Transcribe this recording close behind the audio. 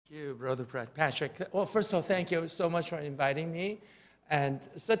you, Brother Patrick. Well, first of all, thank you so much for inviting me, and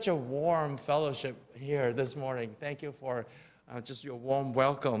such a warm fellowship here this morning. Thank you for just your warm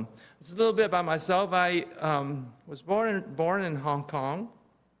welcome. Just a little bit about myself. I was born in Hong Kong.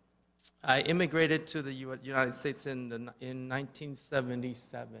 I immigrated to the United States in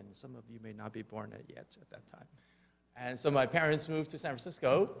 1977. Some of you may not be born yet at that time. And so my parents moved to San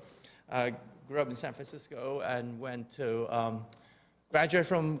Francisco. Grew up in San Francisco and went to graduate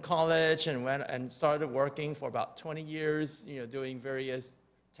from college and went and started working for about 20 years, doing various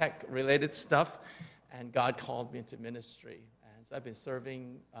tech-related stuff. And God called me into ministry. And so I've been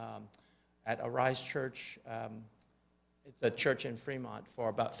serving at Arise Church. It's a church in Fremont for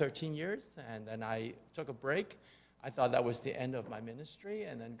about 13 years. And then I took a break. I thought that was the end of my ministry.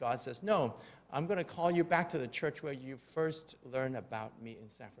 And then God says, no, I'm going to call you back to the church where you first learned about me in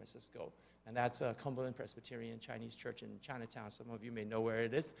San Francisco. And that's a Cumberland Presbyterian Chinese church in Chinatown. Some of you may know where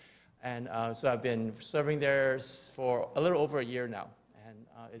it is. And so I've been serving there for a little over a year now. And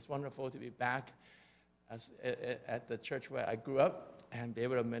it's wonderful to be back at the church where I grew up and be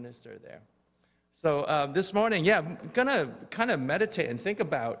able to minister there. So this morning, I'm going to kind of meditate and think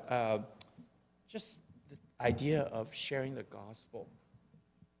about just the idea of sharing the gospel.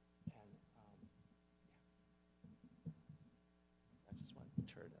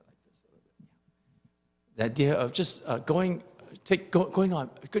 The idea of just going on,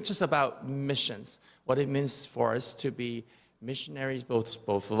 just about missions, what it means for us to be missionaries,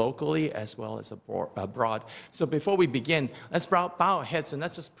 both locally as well as abroad. So before we begin, let's bow our heads and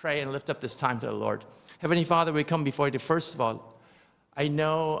let's just pray and lift up this time to the Lord. Heavenly Father, we come before you. First of all, I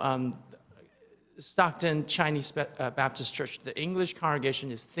know Stockton Chinese Baptist Church, the English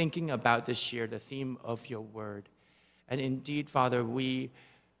congregation, is thinking about this year the theme of your word. And indeed, Father, we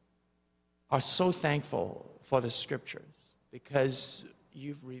are so thankful for the scriptures because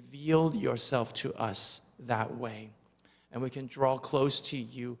you've revealed yourself to us that way. And we can draw close to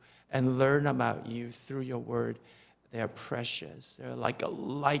you and learn about you through your word. They're precious. They're like a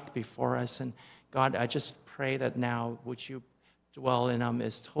light before us. And God, I just pray that now would you dwell in our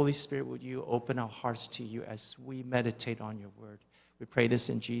midst. Holy Spirit, would you open our hearts to you as we meditate on your word. We pray this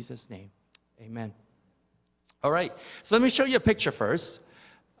in Jesus' name. Amen. All right, so let me show you a picture first.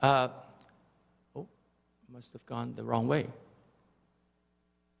 Must have gone the wrong way.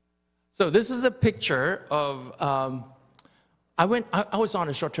 So this is a picture of, I was on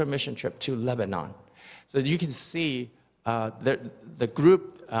a short-term mission trip to Lebanon. So you can see the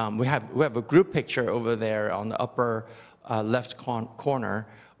group, we have a group picture over there on the upper left corner.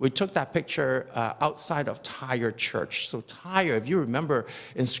 We took that picture outside of Tyre Church. So Tyre, if you remember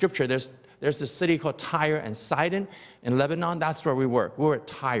in scripture, there's this city called Tyre and Sidon in Lebanon. That's where we were. We were at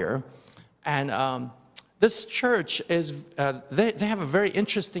Tyre. And this church is, they have a very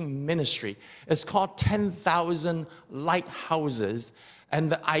interesting ministry. It's called 10,000 Lighthouses.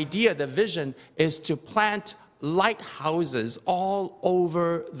 And the idea, the vision, is to plant lighthouses all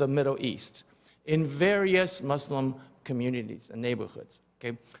over the Middle East in various Muslim communities and neighborhoods.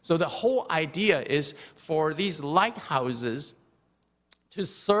 Okay? So the whole idea is for these lighthouses to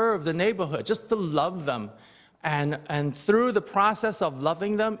serve the neighborhood, just to love them. And through the process of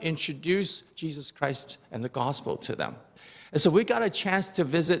loving them, introduce Jesus Christ and the gospel to them. And so we got a chance to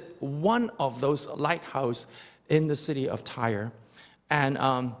visit one of those lighthouses in the city of Tyre. And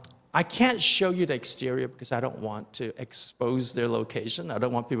I can't show you the exterior because I don't want to expose their location. I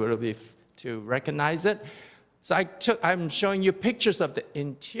don't want people to recognize it. So I'm showing you pictures of the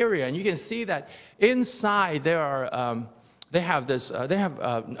interior, and you can see that inside they have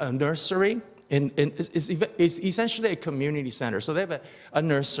a nursery. It's essentially a community center. So they have a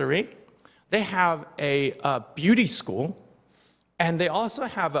nursery, they have a beauty school, and they also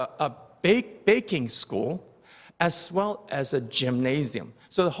have a baking school, as well as a gymnasium.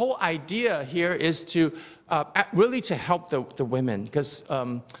 So the whole idea here is to really to help the women, because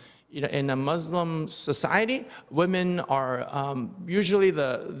in a Muslim society, women are usually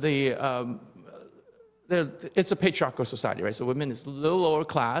it's a patriarchal society, right? So women is a little lower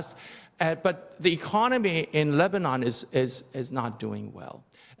class. But the economy in Lebanon is not doing well.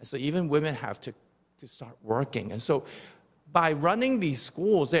 And so even women have to start working. And so by running these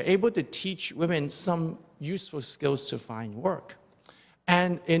schools, they're able to teach women some useful skills to find work.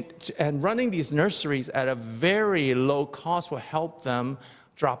 And running these nurseries at a very low cost will help them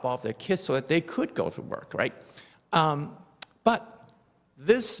drop off their kids so that they could go to work, right? But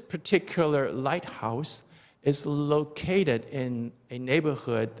this particular lighthouse is located in a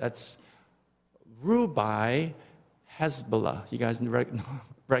neighborhood that's ruled by Hezbollah. You guys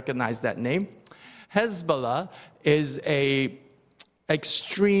recognize that name? Hezbollah is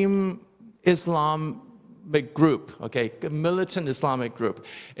extreme Islamic group, okay, a militant Islamic group.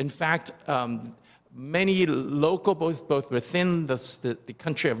 In fact, many local, both within the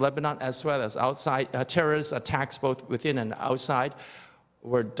country of Lebanon as well as outside, terrorist attacks both within and outside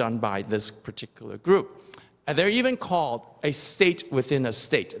were done by this particular group. And they're even called a state within a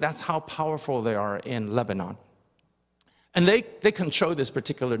state. That's how powerful they are in Lebanon. And they control this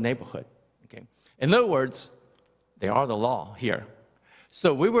particular neighborhood. Okay? In other words, they are the law here.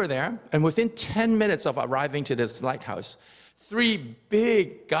 So we were there, and within 10 minutes of arriving to this lighthouse, 3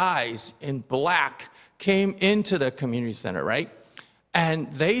 big guys in black came into the community center, right?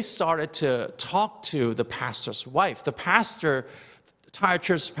 And they started to talk to the pastor's wife. The pastor, the entire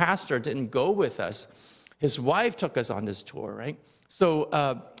church pastor, didn't go with us. His wife took us on this tour, right?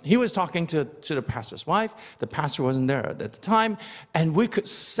 So he was talking to the pastor's wife. The pastor wasn't there at the time, and we could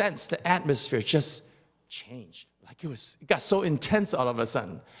sense the atmosphere just changed. Like it got so intense all of a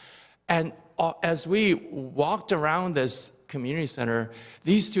sudden. And as we walked around this community center,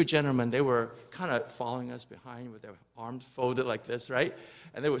 these 2 gentlemen, they were kind of following us behind with their arms folded like this, right?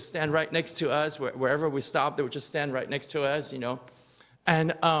 And they would stand right next to us. Wherever we stopped, they would just stand right next to us, you know.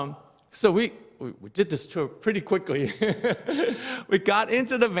 And so we did this tour pretty quickly. We got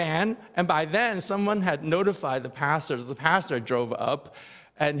into the van, and by then, someone had notified the pastor. The pastor drove up,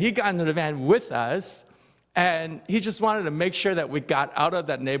 and he got into the van with us, and he just wanted to make sure that we got out of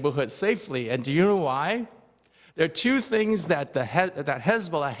that neighborhood safely. And do you know why? There are 2 things that that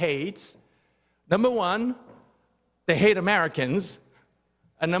Hezbollah hates. Number 1, they hate Americans.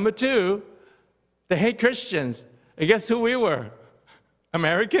 And number 2, they hate Christians. And guess who we were?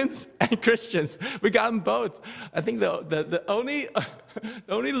 Americans and Christians. We got them both. I think the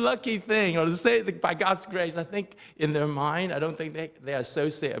only lucky thing, or to say that by God's grace, I think in their mind, I don't think they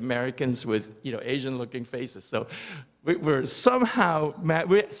associate Americans with, you know, Asian-looking faces. So we somehow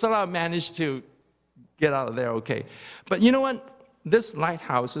managed to get out of there okay. But you know what? This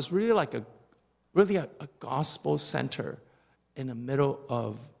lighthouse is really like a gospel center in the middle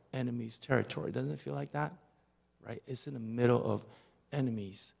of enemy's territory. Doesn't it feel like that? Right? It's in the middle of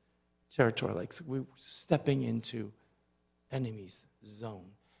enemy's territory, like we're stepping into enemy's zone.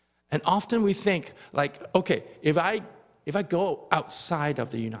 And often we think, like, okay, if I go outside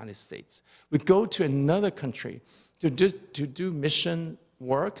of the United States, we go to another country to do mission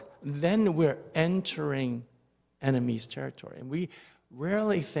work, then we're entering enemy's territory. And we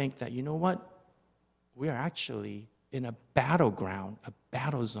rarely think that, you know what, we are actually in a battleground, a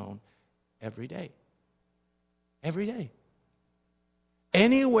battle zone every day. Every day.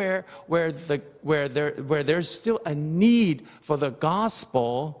 Anywhere where there's still a need for the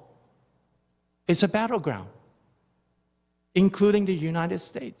gospel, it's a battleground, including the United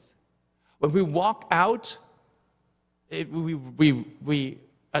States. When we walk out, as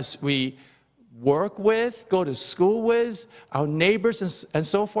we work with, go to school with, our neighbors and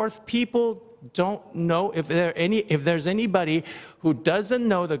so forth, people don't know if there's anybody who doesn't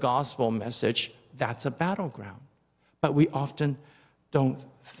know the gospel message. That's a battleground. But we often don't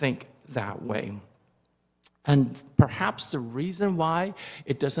think that way. And perhaps the reason why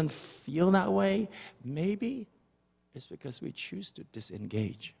it doesn't feel that way, maybe, is because we choose to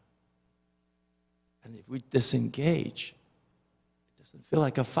disengage. And if we disengage, it doesn't feel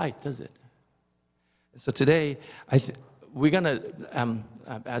like a fight, does it? And so today, we're going to,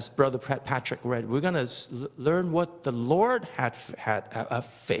 as Brother Patrick read, we're going to learn what the Lord had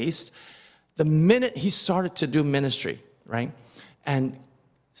faced the minute he started to do ministry, right? And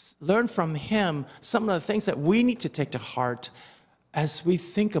learn from him some of the things that we need to take to heart as we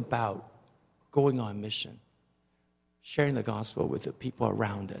think about going on mission, sharing the gospel with the people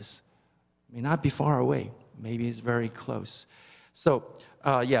around us. It may not be far away. Maybe it's very close. So,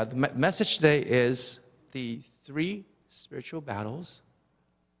 the message today is the 3 spiritual battles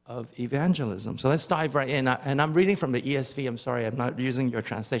of evangelism. So let's dive right in. And I'm reading from the ESV. I'm sorry, I'm not using your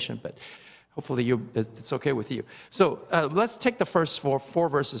translation, but hopefully it's okay with you. So let's take the first four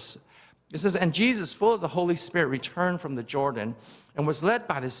verses. It says, "And Jesus, full of the Holy Spirit, returned from the Jordan and was led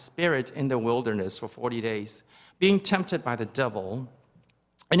by the Spirit in the wilderness for 40 days, being tempted by the devil.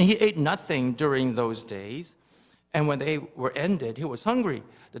 And he ate nothing during those days. And when they were ended, he was hungry.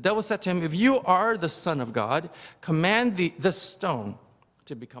 The devil said to him, 'If you are the Son of God, command the stone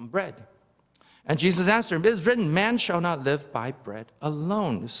to become bread.' And Jesus answered him, 'It is written, man shall not live by bread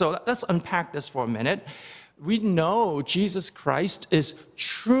alone.'" So let's unpack this for a minute. We know Jesus Christ is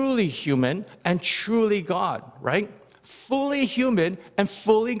truly human and truly God, right? Fully human and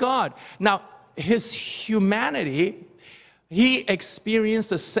fully God. Now, his humanity, He experienced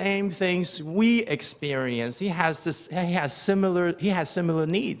the same things we experience. He has similar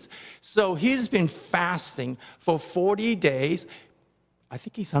needs. So he's been fasting for 40 days. I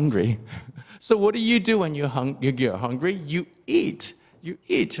think he's hungry. So what do you do when you get hungry? You eat. You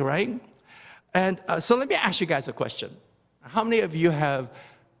eat, right? And so let me ask you guys a question. How many of you have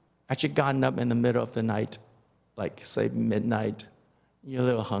actually gotten up in the middle of the night, like say midnight, you're a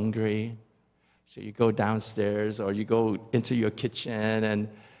little hungry, so you go downstairs or you go into your kitchen and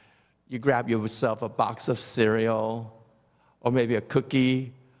you grab yourself a box of cereal or maybe a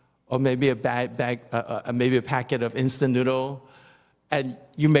cookie or maybe maybe a packet of instant noodle, and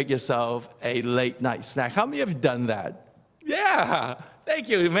you make yourself a late night snack. How many have done that? Yeah, thank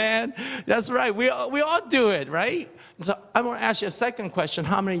you, man. That's right. We all do it, right? So I'm going to ask you a second question.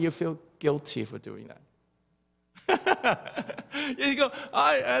 How many of you feel guilty for doing that? You go,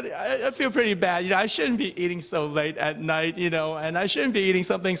 I feel pretty bad. I shouldn't be eating so late at night, and I shouldn't be eating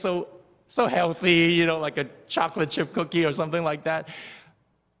something so healthy, like a chocolate chip cookie or something like that.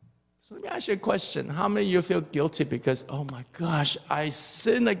 So let me ask you a question. How many of you feel guilty because, oh my gosh, I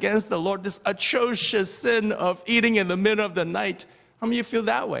sinned against the Lord, this atrocious sin of eating in the middle of the night? How many of you feel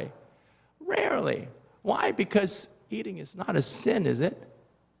that way? Rarely. Why? Because eating is not a sin, is it?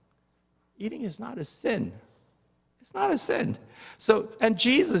 Eating is not a sin. It's not a sin. So, and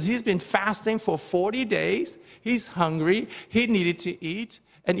Jesus, he's been fasting for 40 days. He's hungry. He needed to eat.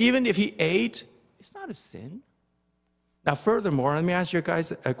 And even if he ate, it's not a sin. Now, furthermore, let me ask you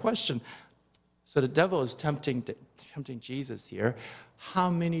guys a question. So the devil is tempting Jesus here. How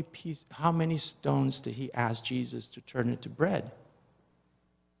many stones did he ask Jesus to turn into bread?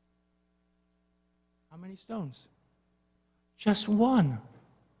 How many stones? Just one.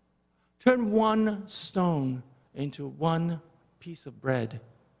 Turn one stone into one piece of bread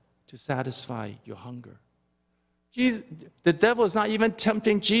to satisfy your hunger. The devil is not even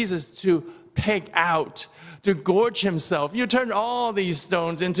tempting Jesus to pig out, to gorge himself. You turn all these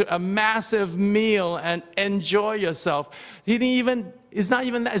stones into a massive meal and enjoy yourself. It's not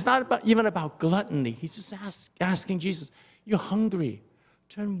even about gluttony. He's just asking Jesus, you're hungry.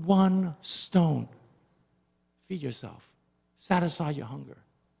 Turn one stone. Feed yourself. Satisfy your hunger.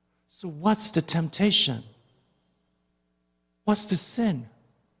 So what's the temptation? What's the sin?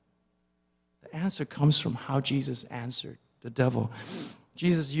 The answer comes from how Jesus answered the devil.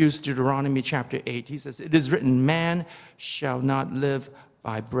 Jesus used Deuteronomy chapter 8. He says, it is written, man shall not live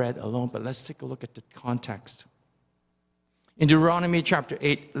by bread alone. But let's take a look at the context. In Deuteronomy chapter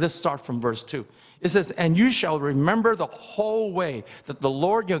 8, let's start from verse 2. It says, and you shall remember the whole way that the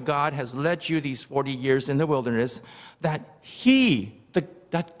Lord your God has led you these 40 years in the wilderness, that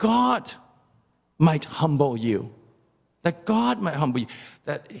God might humble you. That God might humble you,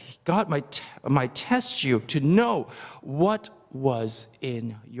 that God might test you to know what was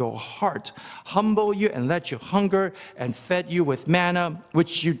in your heart, humble you and let you hunger, and fed you with manna,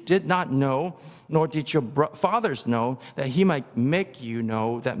 which you did not know, nor did your fathers know, that he might make you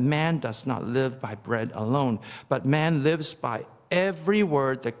know that man does not live by bread alone, but man lives by every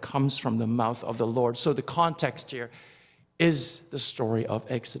word that comes from the mouth of the Lord. So the context here is the story of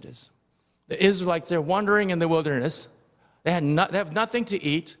Exodus. The Israelites, they're wandering in the wilderness. They have nothing to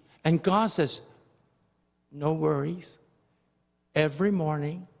eat. And God says, no worries. Every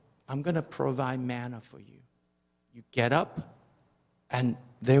morning, I'm going to provide manna for you. You get up, and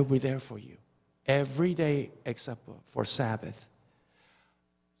they'll be there for you. Every day except for Sabbath.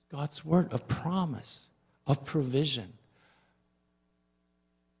 God's word of promise, of provision.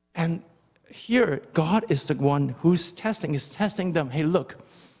 And here, God is the one who's testing them. Hey, look,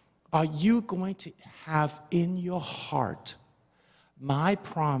 are you going to have in your heart my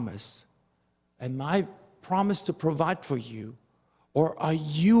promise and my promise to provide for you? Or are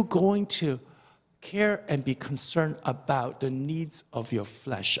you going to care and be concerned about the needs of your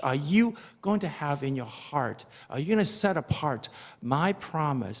flesh? Are you going to have in your heart, are you going to set apart my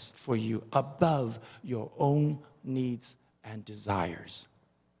promise for you above your own needs and desires?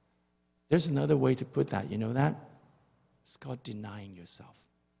 There's another way to put that. You know that? It's called denying yourself.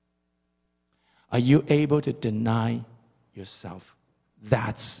 Are you able to deny yourself?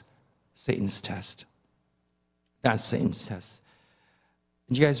 That's Satan's test. That's Satan's test.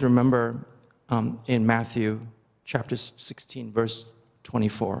 And you guys remember in Matthew chapter 16, verse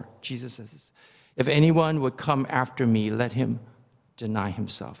 24, Jesus says, if anyone would come after me, let him deny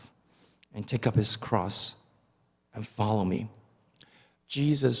himself and take up his cross and follow me.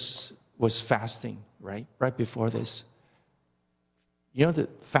 Jesus was fasting, right before this. You know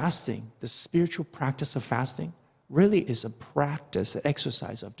that fasting, the spiritual practice of fasting, really is a practice, an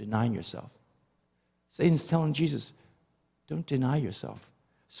exercise of denying yourself. Satan's telling Jesus, Don't deny yourself.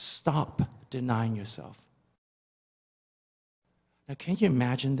 Stop denying yourself. Now, can you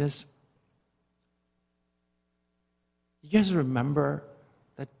imagine this? You guys remember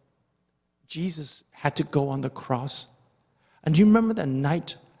that Jesus had to go on the cross? And do you remember the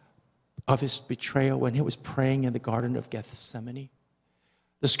night of his betrayal when he was praying in the Garden of Gethsemane?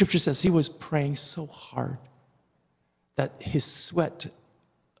 The scripture says he was praying so hard that his sweat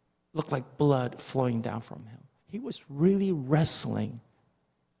looked like blood flowing down from him. He was really wrestling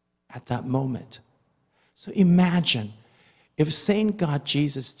at that moment. So imagine if Satan got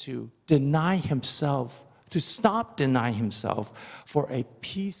Jesus to deny himself, to stop denying himself for a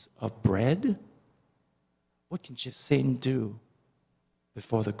piece of bread, what can Satan do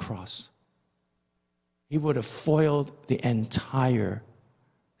before the cross? He would have foiled the entire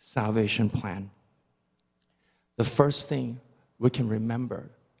salvation plan. The first thing we can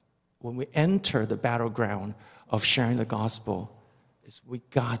remember when we enter the battleground of sharing the gospel is we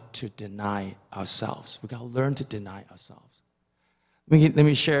got to deny ourselves. We got to learn to deny ourselves. Let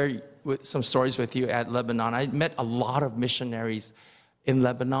me share some stories with you at Lebanon. I met a lot of missionaries in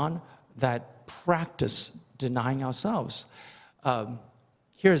Lebanon that practice denying ourselves.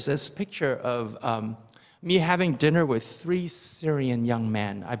 Here's this picture of me having dinner with 3 Syrian young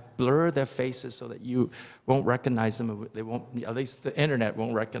men. I blur their faces so that you won't recognize them. They won't, at least the internet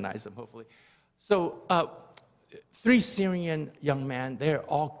won't recognize them, hopefully. So 3 Syrian young men, they're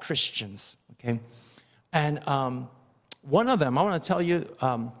all Christians, okay? And one of them, I want to tell you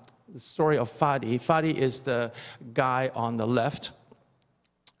the story of Fadi. Fadi is the guy on the left.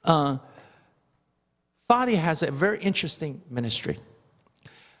 Fadi has a very interesting ministry.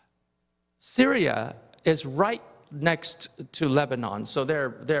 Syria is right next to Lebanon, so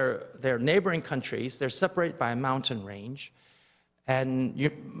they're neighboring countries. They're separated by a mountain range, and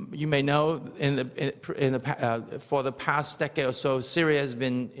you may know for the past decade or so, Syria has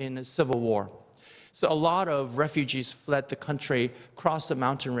been in a civil war. So a lot of refugees fled the country, crossed the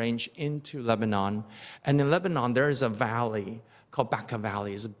mountain range into Lebanon, and in Lebanon there is a valley called Baca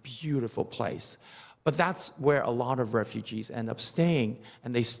Valley. It's a beautiful place, but that's where a lot of refugees end up staying,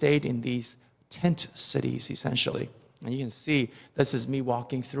 and they stayed in these tent cities, essentially. And you can see, this is me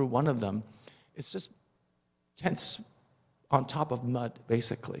walking through one of them. It's just tents on top of mud,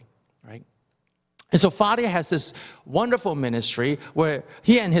 basically, right? And so Fadi has this wonderful ministry where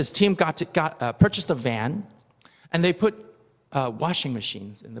he and his team purchased a van, and they put washing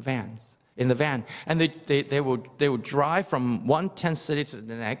machines in the van. And they would drive from one tent city to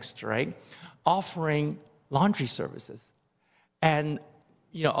the next, right, offering laundry services. And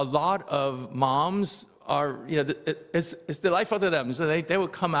you know, a lot of moms are, you know, it's delightful to them. So they will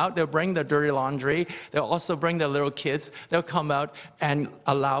come out, they'll bring their dirty laundry, they'll also bring their little kids, they'll come out and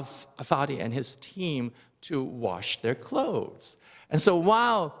allow Fadi and his team to wash their clothes. And so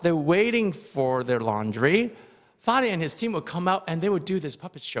while they're waiting for their laundry, Fadi and his team will come out and they would do this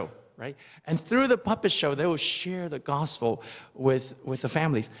puppet show, right? And through the puppet show, they will share the gospel with the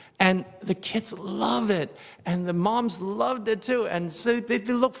families. And the kids love it, and the moms loved it too. And so they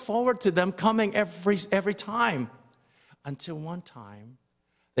look forward to them coming every time. Until one time,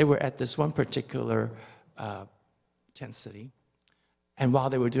 they were at this one particular tent city. And while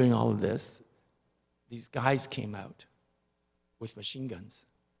they were doing all of this, these guys came out with machine guns.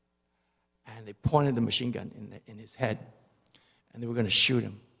 And they pointed the machine gun in his head, and they were going to shoot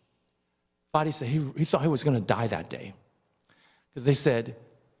him. Fadi said he thought he was going to die that day, because they said,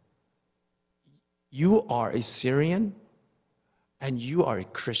 you are a Syrian and you are a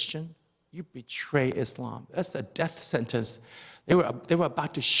Christian. You betray Islam. That's a death sentence. They were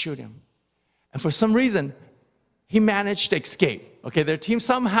about to shoot him. And for some reason, he managed to escape. Okay, their team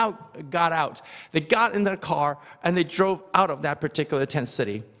somehow got out. They got in their car and they drove out of that particular tent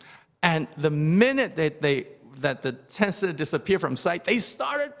city. And the minute that the tent city disappeared from sight, they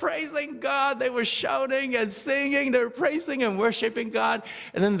started praising God. They were shouting and singing. They were praising and worshiping God.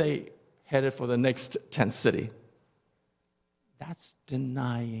 And then they headed for the next tent city. That's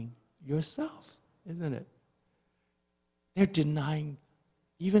denying yourself, isn't it? They're denying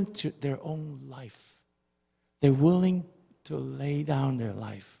even to their own life. They're willing to lay down their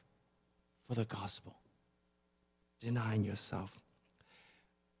life for the gospel. Denying yourself.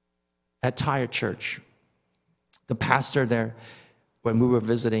 At Tyre Church, the pastor there, when we were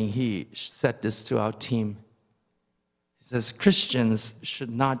visiting, he said this to our team. He says, Christians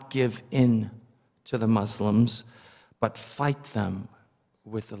should not give in to the Muslims, but fight them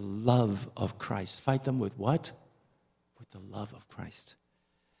with the love of Christ. Fight them with what? With the love of Christ.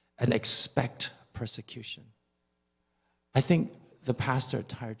 And expect persecution. I think the pastor at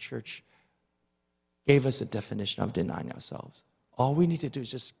Tyre Church gave us a definition of denying ourselves. All we need to do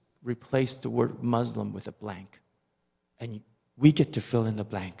is just replace the word Muslim with a blank. And we get to fill in the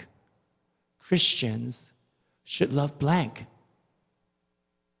blank. Christians should love blank.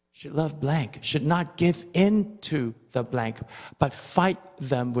 Should love blank. Should not give in to the blank, but fight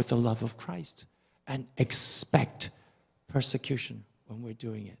them with the love of Christ and expect persecution when we're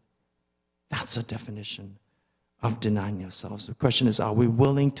doing it. That's a definition of denying ourselves. The question is, are we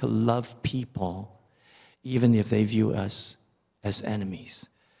willing to love people even if they view us as enemies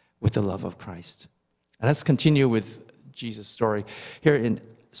with the love of Christ? And let's continue with Jesus' story here,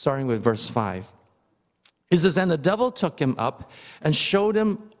 starting with verse 5. It says, and the devil took him up and showed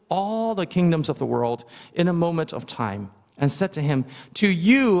him all the kingdoms of the world in a moment of time, and said to him, to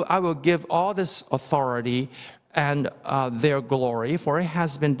you I will give all this authority and their glory, for it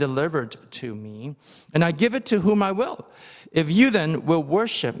has been delivered to me, and I give it to whom I will. If you then will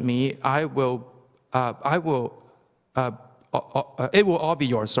worship me, it will all be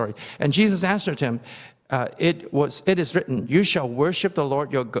yours. And Jesus answered him, it is written, you shall worship the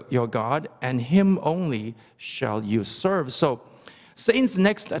Lord your God, and him only shall you serve. So Satan's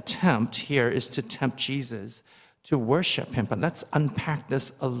next attempt here is to tempt Jesus to worship him. But let's unpack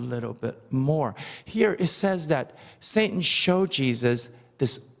this a little bit more. Here it says that Satan showed Jesus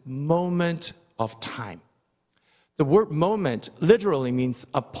this moment of time. The word moment literally means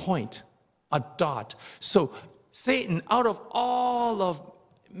a point, a dot. So Satan, out of all of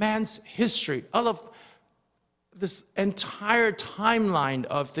man's history, out of this entire timeline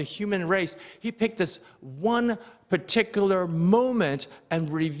of the human race, he picked this one particular moment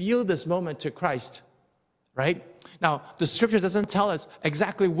and revealed this moment to Christ, right? Now, the scripture doesn't tell us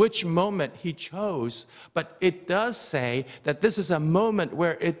exactly which moment he chose, but it does say that this is a moment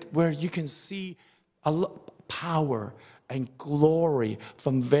where you can see power and glory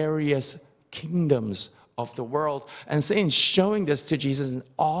from various kingdoms of the world. And Satan's showing this to Jesus and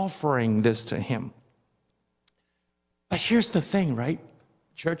offering this to him. But here's the thing, right,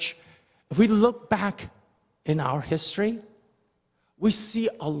 church? If we look back in our history, we see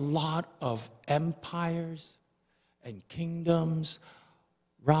a lot of empires and kingdoms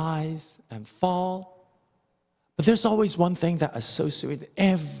rise and fall. But there's always one thing that associates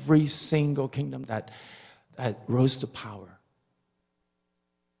every single kingdom that rose to power: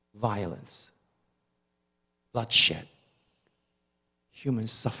 violence, bloodshed, human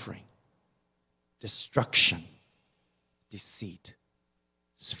suffering, destruction, deceit.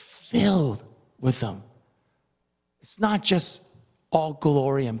 It's filled with them. It's not just all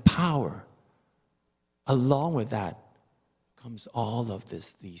glory and power. Along with that comes all of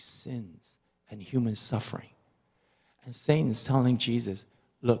these sins and human suffering. And Satan's telling Jesus,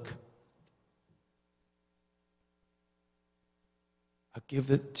 look, I'll give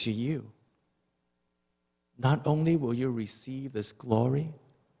it to you. Not only will you receive this glory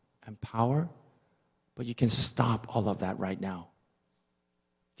and power, but you can stop all of that right now.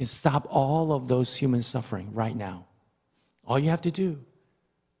 You can stop all of those human suffering right now. All you have to do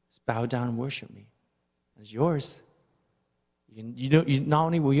is bow down and worship me. It's yours. Not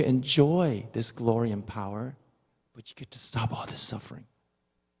only will you enjoy this glory and power, but you get to stop all this suffering.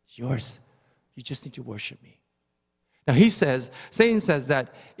 It's yours. You just need to worship me. Now Satan says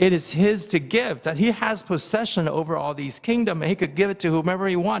that it is his to give, that he has possession over all these kingdoms, and he could give it to whomever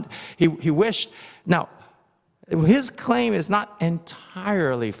he wished. Now, his claim is not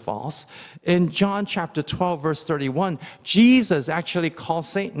entirely false. In John chapter 12, verse 31, Jesus actually calls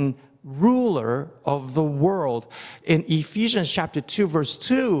Satan ruler of the world. In Ephesians chapter 2, verse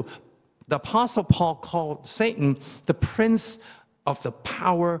 2, the Apostle Paul called Satan the prince of the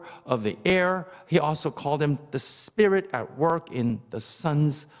power of the air. He also called him the spirit at work in the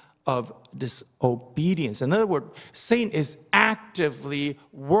sons of disobedience. In other words, Satan is actively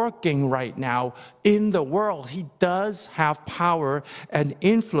working right now in the world. He does have power and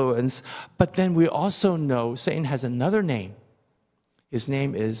influence, but then we also know Satan has another name. His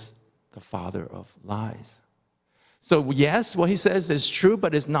name is the father of lies. So yes, what he says is true,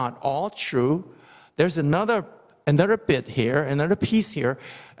 but it's not all true. There's another bit here, another piece here,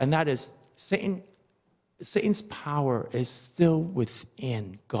 and that is Satan's power is still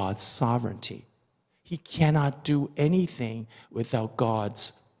within God's sovereignty. He cannot do anything without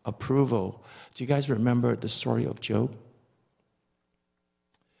God's approval. Do you guys remember the story of Job?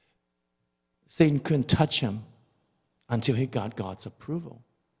 Satan couldn't touch him until he got God's approval.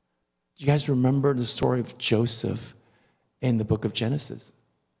 Do you guys remember the story of Joseph in the book of Genesis?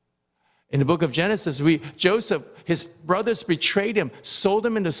 In the book of Genesis, Joseph, his brothers betrayed him, sold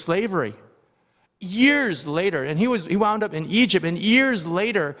him into slavery. years later, and he wound up in Egypt, and years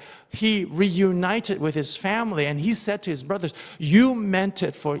later, he reunited with his family, and he said to his brothers, you meant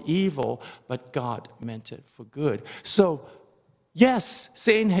it for evil, but God meant it for good. So, yes,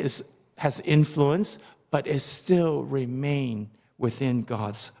 Satan has influence, but it still remains within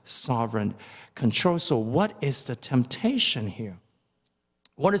God's sovereign control. So what is the temptation here?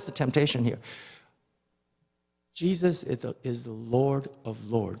 What is the temptation here? Jesus is the Lord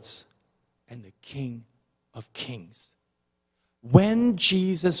of lords and the King of kings. When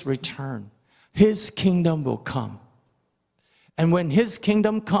Jesus returns, his kingdom will come. And when his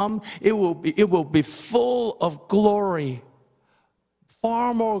kingdom comes, it will be full of glory,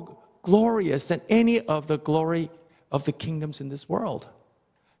 far more glorious than any of the glory of the kingdoms in this world.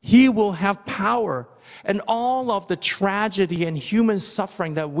 He will have power, and all of the tragedy and human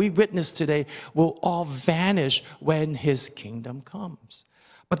suffering that we witness today will all vanish when his kingdom comes.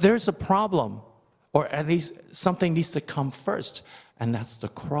 But there's a problem, or at least something needs to come first, and that's the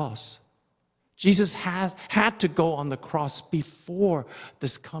cross. Jesus had to go on the cross before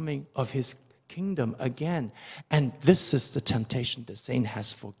this coming of his kingdom again. And this is the temptation that Satan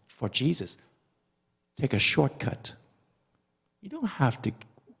has for Jesus. Take a shortcut. You don't have to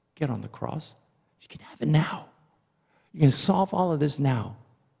get on the cross. You can have it now. You can solve all of this now.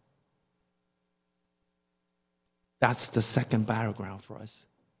 That's the second battleground for us.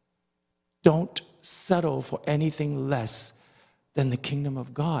 Don't settle for anything less than the kingdom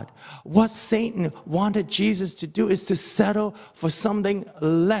of God. What Satan wanted Jesus to do is to settle for something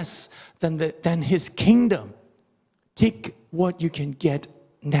less than his kingdom. Take what you can get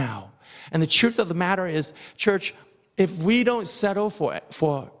now. And the truth of the matter is, church, if we don't settle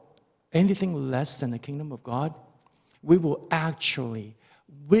for anything less than the kingdom of God, we will actually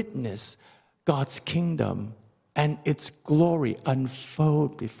witness God's kingdom and its glory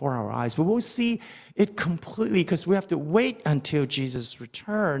unfold before our eyes. We won't see it completely because we have to wait until Jesus'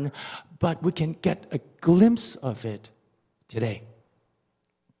 return, but we can get a glimpse of it today.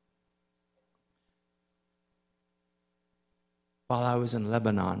 While I was in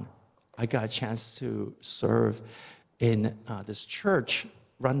Lebanon, I got a chance to serve in this church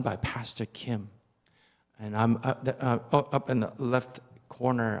run by Pastor Kim. And I'm up in the left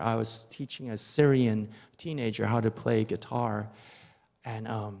corner, I was teaching a Syrian teenager how to play guitar. And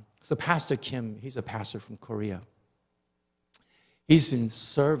so Pastor Kim, he's a pastor from Korea. He's been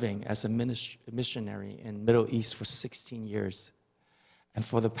serving as a missionary in Middle East for 16 years. And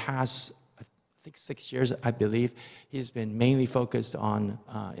for the past, I think 6 years, I believe, he's been mainly focused on,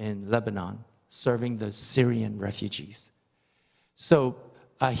 in Lebanon, serving the Syrian refugees. So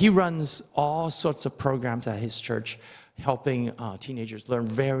he runs all sorts of programs at his church, helping teenagers learn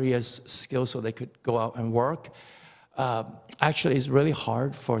various skills so they could go out and work. Actually, it's really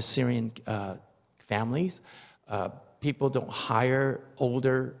hard for Syrian families. People don't hire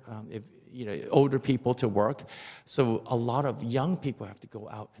older people to work. So a lot of young people have to go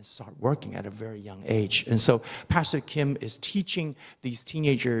out and start working at a very young age. And so Pastor Kim is teaching these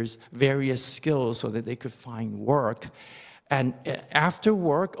teenagers various skills so that they could find work. And after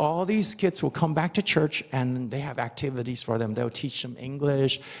work, all these kids will come back to church and they have activities for them. They'll teach them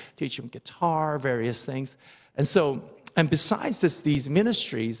English, teach them guitar, various things. And besides these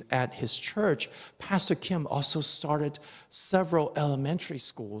ministries at his church, Pastor Kim also started several elementary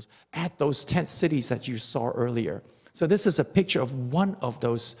schools at those tent cities that you saw earlier. So this is a picture of one of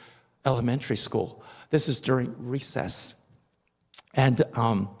those elementary schools. This is during recess. And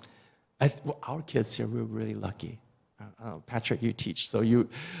our kids here, we're really lucky. Patrick, you teach, so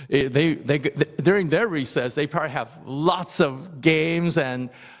during their recess, they probably have lots of games and,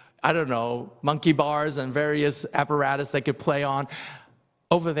 I don't know, monkey bars and various apparatus they could play on.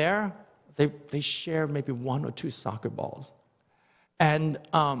 Over there, they share maybe 1 or 2 soccer balls. And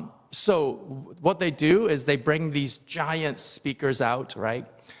so what they do is they bring these giant speakers out, right?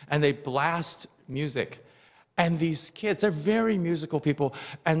 And they blast music. And these kids, they're very musical people,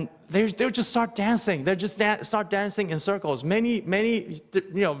 and they'll just start dancing. They'll just start dancing in circles, many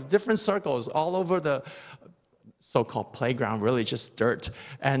different circles all over the so-called playground, really just dirt.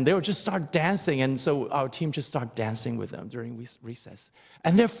 And they'll just start dancing, and so our team just start dancing with them during recess.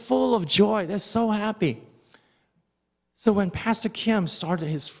 And they're full of joy. They're so happy. So when Pastor Kim started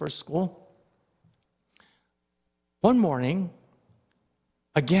his first school, one morning,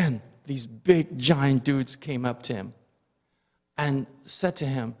 again, these big, giant dudes came up to him and said to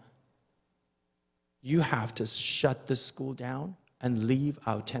him, you have to shut this school down and leave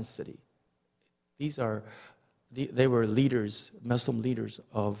our tent city. They were leaders, Muslim leaders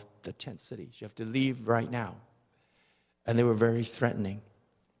of the tent cities. You have to leave right now. And they were very threatening.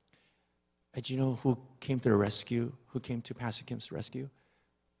 And you know who came to the rescue? Who came to Pastor Kim's rescue? It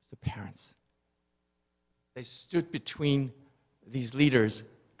was the parents. They stood between these leaders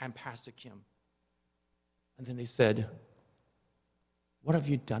and Pastor Kim. And then they said, what have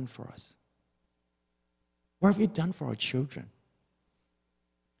you done for us? What have you done for our children?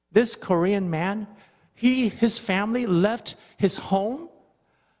 This Korean man, his family left his home,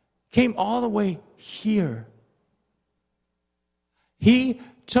 came all the way here. He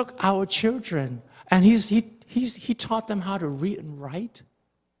took our children and he taught them how to read and write.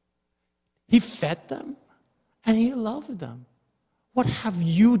 He fed them and he loved them. What have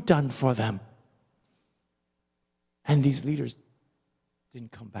you done for them? And these leaders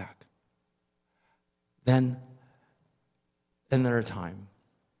didn't come back. Then, another time,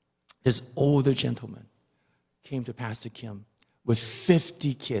 this older gentleman came to Pastor Kim with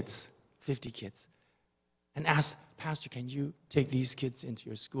 50 kids, and asked, Pastor, can you take these kids into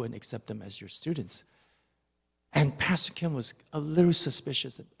your school and accept them as your students? And Pastor Kim was a little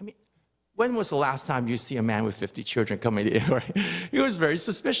suspicious. I mean, when was the last time you see a man with 50 children coming in? Right? He was very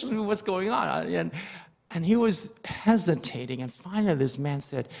suspicious of what's going on. And he was hesitating. And finally, this man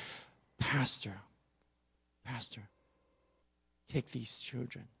said, Pastor, take these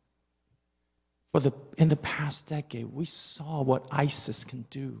children. In the past decade, we saw what ISIS can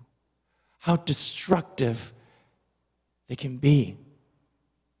do, how destructive they can be.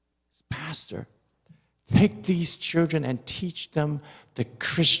 Pastor, take these children and teach them the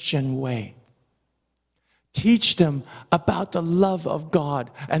Christian way. Teach them about the love of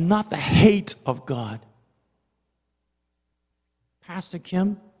God and not the hate of God. Pastor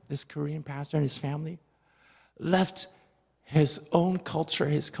Kim, this Korean pastor and his family, left his own culture,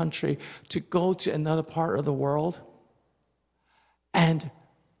 his country, to go to another part of the world. And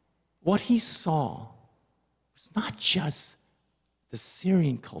what he saw was not just the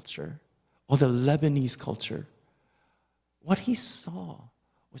Syrian culture or the Lebanese culture. What he saw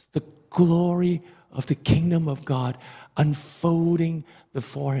was the glory of the kingdom of God unfolding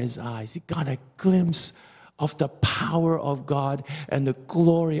before his eyes. He got a glimpse of the power of God and the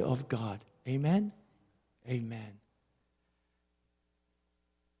glory of God. Amen? Amen.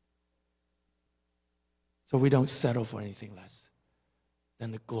 So we don't settle for anything less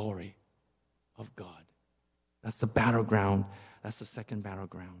than the glory of God. That's the battleground. That's the second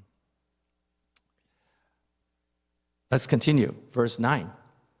battleground. Let's continue. Verse 9.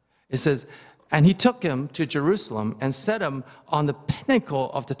 It says, and he took him to Jerusalem and set him on the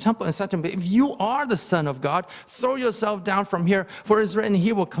pinnacle of the temple and said to him, if you are the Son of God, throw yourself down from here. For it is written,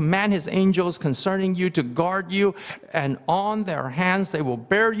 he will command his angels concerning you to guard you, and on their hands they will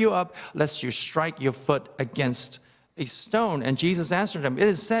bear you up, lest you strike your foot against a stone. And Jesus answered him, it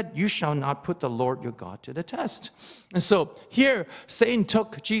is said, you shall not put the Lord your God to the test. And so here, Satan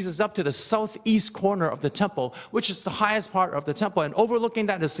took Jesus up to the southeast corner of the temple, which is the highest part of the temple. And overlooking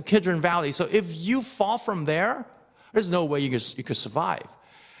that is the Kidron Valley. So if you fall from there, there's no way you could survive.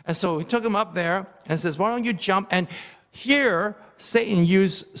 And so he took him up there and says, why don't you jump? And here, Satan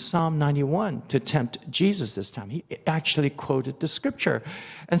used Psalm 91 to tempt Jesus this time. He actually quoted the scripture.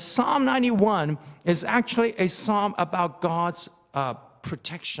 And Psalm 91 is actually a psalm about God's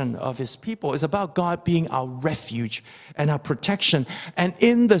protection of his people. It's about God being our refuge and our protection. And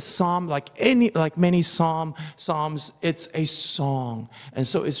in the psalm, like many psalms, it's a song. And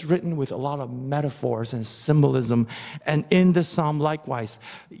so it's written with a lot of metaphors and symbolism. And in the psalm, likewise,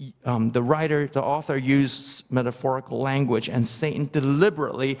 the author used metaphorical language, and Satan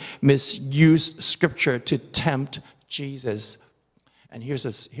deliberately misused scripture to tempt Jesus. And here's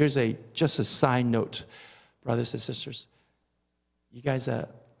just a side note, brothers and sisters. You guys are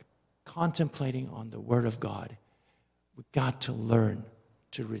contemplating on the Word of God. We've got to learn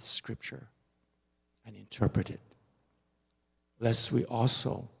to read Scripture and interpret it, lest we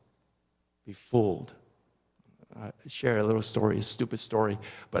also be fooled. I share a little story, a stupid story,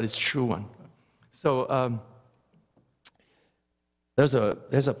 but it's a true one. So there's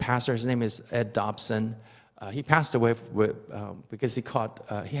a pastor. His name is Ed Dobson. He passed away because he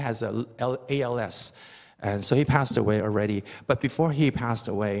has ALS. And so he passed away already. But before he passed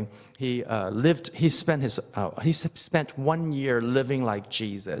away, he spent 1 year living like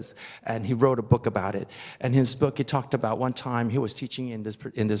Jesus, and he wrote a book about it. And in his book, he talked about one time he was teaching in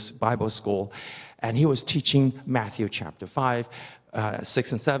this Bible school, and he was teaching Matthew chapter 5.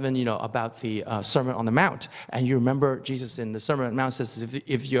 6 and 7, about the Sermon on the Mount. And you remember Jesus in the Sermon on the Mount says,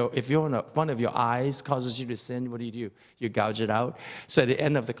 if one of your eyes causes you to sin, what do? You gouge it out. So at the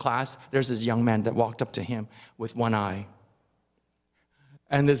end of the class, there's this young man that walked up to him with one eye.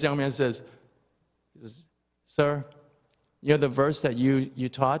 And this young man says, sir, the verse that you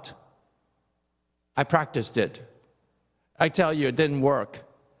taught, I practiced it. I tell you, it didn't work.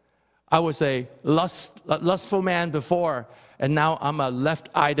 I was a lustful man before, and now I'm a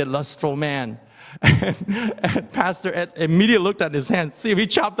left-eyed lustful man. And Pastor Ed immediately looked at his hand, see if he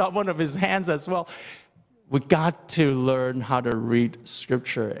chopped off one of his hands as well. We got to learn how to read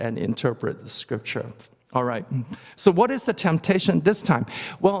Scripture and interpret the Scripture. All right. So what is the temptation this time?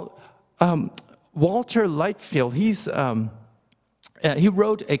 Well, Walter Lightfield, he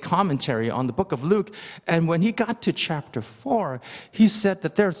wrote a commentary on the book of Luke, and when he got to chapter 4, he said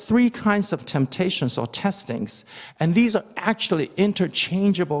that there are 3 kinds of temptations or testings, and these are actually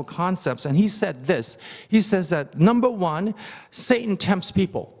interchangeable concepts. And he said this, he says that number 1, Satan tempts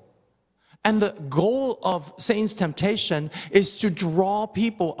people. And the goal of Satan's temptation is to draw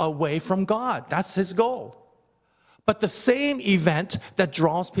people away from God. That's his goal. But the same event that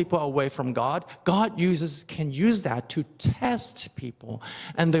draws people away from God, God can use that to test people.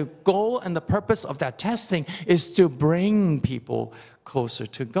 And the goal and the purpose of that testing is to bring people closer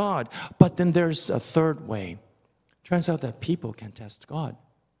to God. But then there's a third way. Turns out that people can test God.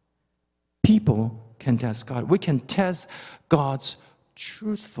 People can test God. We can test God's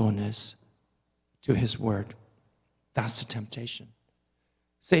truthfulness to his word. That's the temptation.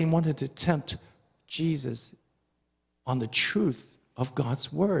 Satan wanted to tempt Jesus on the truth of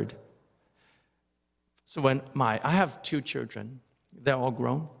God's word. So I have 2 children. They're all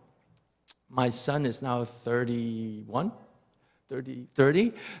grown. My son is now 30,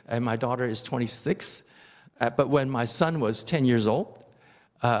 and my daughter is 26. But when my son was 10 years old,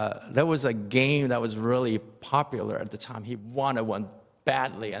 there was a game that was really popular at the time. He wanted one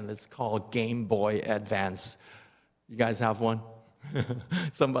badly, and it's called Game Boy Advance. You guys have one?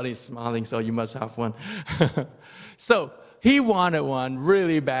 Somebody's smiling, so you must have one. So he wanted one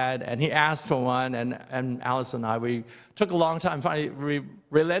really bad, and he asked for one, and Alice and I, we took a long time. Finally, we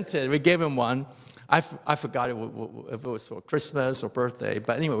relented. We gave him one. I forgot if it was for Christmas or birthday,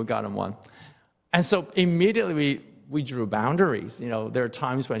 but anyway, we got him one. And so immediately we drew boundaries. You know, there are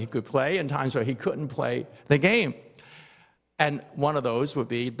times when he could play and times where he couldn't play the game. And one of those would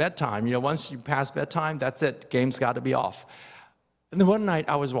be bedtime. You know, once you pass bedtime, that's it. Game's got to be off. And then one night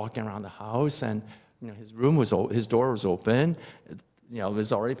I was walking around the house, and you know, his door was open. You know, it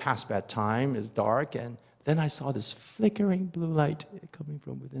was already past bedtime. It's dark, and then I saw this flickering blue light coming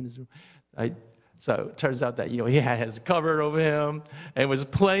from within his room. So it turns out that he had his cover over him and was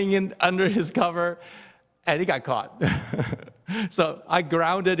playing under his cover, and he got caught. So I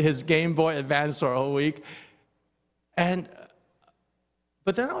grounded his Game Boy Advance for a whole week,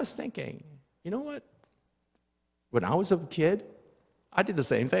 but then I was thinking, you know what? When I was a kid, I did the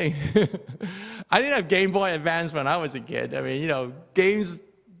same thing. I didn't have Game Boy Advance when I was a kid. I mean, games,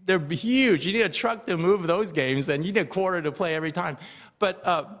 they're huge. You need a truck to move those games, and you need a quarter to play every time. But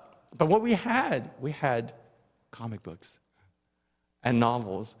what we had comic books and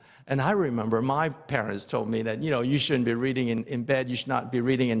novels. And I remember my parents told me that, you shouldn't be reading in bed. You should not be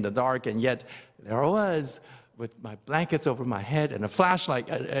reading in the dark. And yet there I was with my blankets over my head and a flashlight,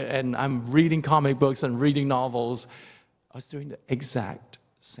 and I'm reading comic books and reading novels. I was doing the exact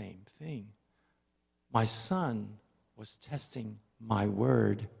same thing. My son was testing my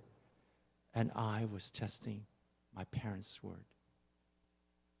word, and I was testing my parents' word.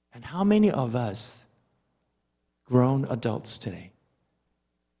 And how many of us, grown adults today,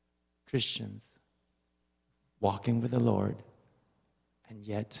 Christians, walking with the Lord, and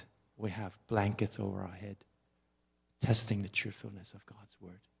yet we have blankets over our head, testing the truthfulness of God's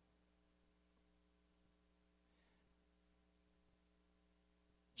word?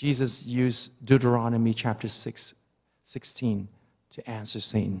 Jesus used Deuteronomy chapter 16 to answer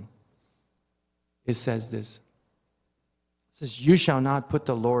Satan. It says this. It says, "You shall not put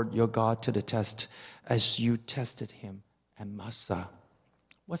the Lord your God to the test as you tested him at Massah."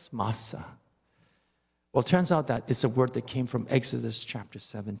 What's Massah? Well, it turns out that it's a word that came from Exodus chapter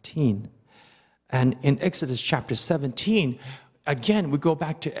 17. And in Exodus chapter 17, again, we go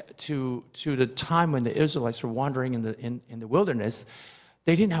back to the time when the Israelites were wandering in the wilderness.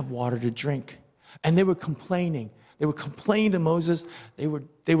 They didn't have water to drink, and they were complaining. They were complaining to Moses. They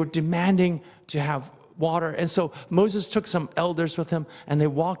were demanding to have water. And so Moses took some elders with him, and they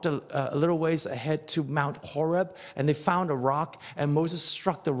walked a little ways ahead to Mount Horeb, and they found a rock, and Moses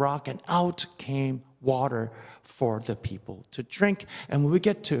struck the rock, and out came water for the people to drink. And when we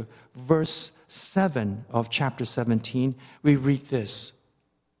get to verse 7 of chapter 17, we read this.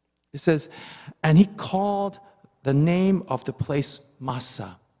 It says, "And he called the name of the place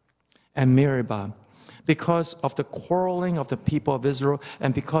Massah and Meribah, because of the quarreling of the people of Israel,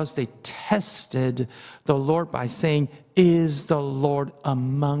 and because they tested the Lord by saying, is the Lord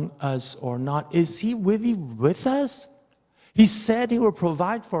among us or not? Is he really with us? He said he will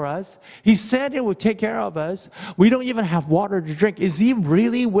provide for us. He said he will take care of us. We don't even have water to drink. Is he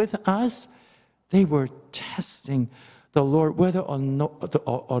really with us? They were testing the Lord whether or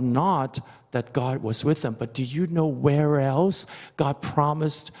not that God was with them. But do you know where else God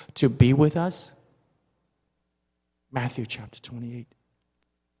promised to be with us? Matthew chapter 28.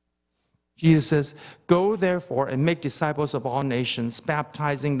 Jesus says, go therefore and make disciples of all nations,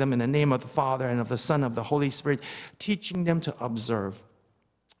 baptizing them in the name of the Father and of the Son and of the Holy Spirit, teaching them to observe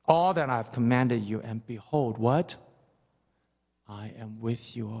all that I have commanded you. And behold, what? I am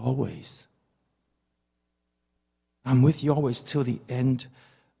with you always. I'm with you always till the end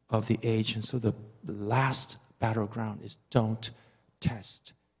of the age. And so the last battleground is don't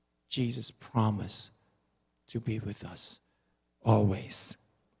test. Jesus promised to be with us always.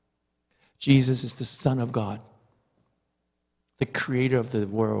 Jesus is the Son of God, the creator of the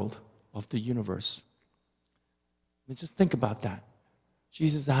world, of the universe. I mean, just think about that.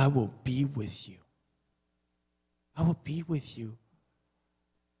 Jesus, I will be with you. I will be with you.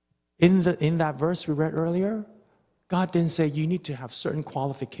 In that verse we read earlier, God didn't say you need to have certain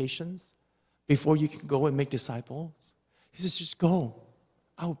qualifications before you can go and make disciples. He says, just go.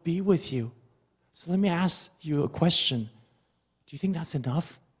 I will be with you. So let me ask you a question. Do you think that's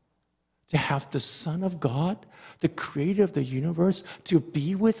enough? To have the Son of God, the creator of the universe, to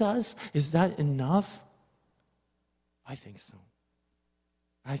be with us? Is that enough? I think so.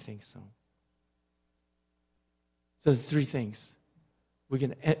 I think so. So three things.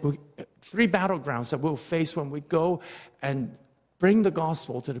 Three battlegrounds that we'll face when we go and bring the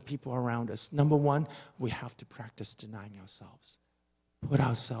gospel to the people around us. Number one, we have to practice denying ourselves. Put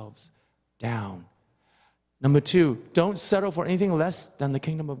ourselves down. Number two, don't settle for anything less than the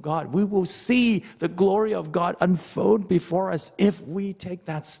kingdom of God. We will see the glory of God unfold before us if we take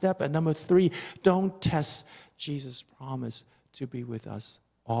that step. And number three, don't test Jesus' promise to be with us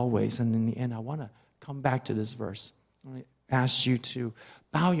always. And in the end, I want to come back to this verse. I ask you to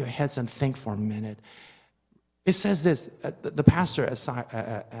bow your heads and think for a minute. It says this, the pastor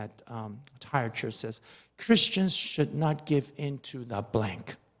at Tired Church says, Christians should not give in to the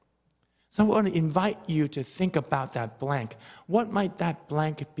blank. So I want to invite you to think about that blank. What might that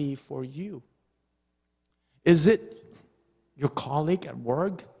blank be for you? Is it your colleague at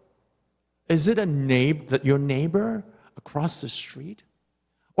work? Is it your neighbor across the street?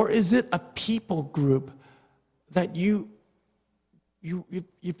 Or is it a people group that you've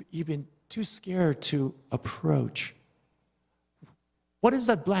been too scared to approach? What is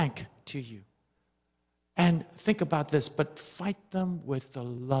that blank to you? And think about this, but fight them with the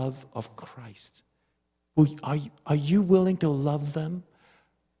love of Christ. Are you willing to love them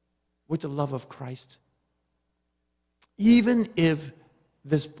with the love of Christ? Even if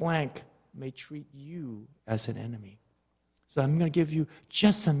this blank may treat you as an enemy. So I'm going to give you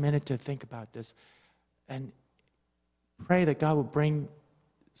just a minute to think about this and pray that God will bring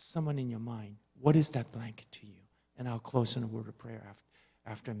someone in your mind. What is that blank to you? And I'll close in a word of prayer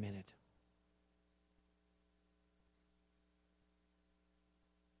after a minute.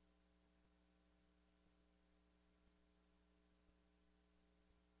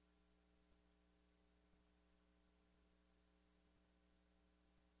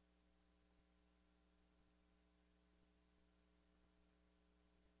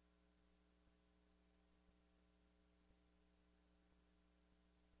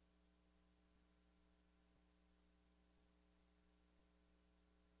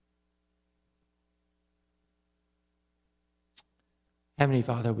 Heavenly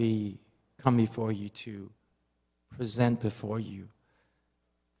Father, we come before you to present before you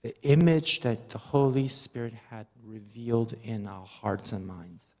the image that the Holy Spirit had revealed in our hearts and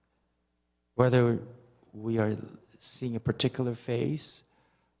minds. Whether we are seeing a particular face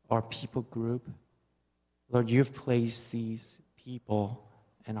or people group, Lord, you've placed these people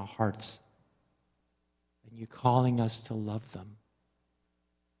in our hearts, and you're calling us to love them.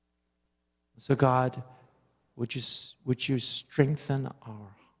 So God, would you strengthen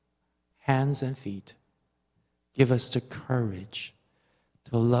our hands and feet? Give us the courage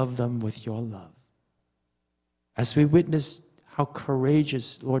to love them with your love. As we witness how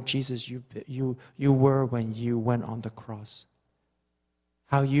courageous, Lord Jesus, you were when you went on the cross.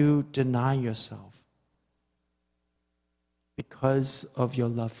 How you deny yourself because of your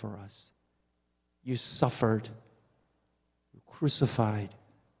love for us. You suffered, you crucified,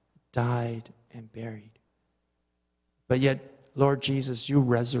 died, and buried. But yet, Lord Jesus, you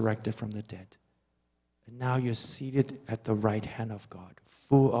resurrected from the dead. And now you're seated at the right hand of God,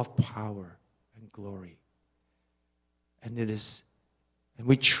 full of power and glory. And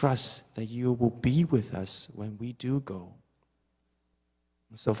we trust that you will be with us when we do go.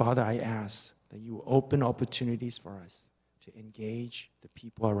 And so, Father, I ask that you will open opportunities for us to engage the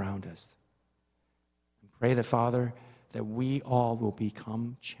people around us. And pray that, Father, that we all will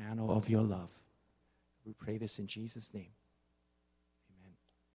become channel of your love. We pray this in Jesus' name.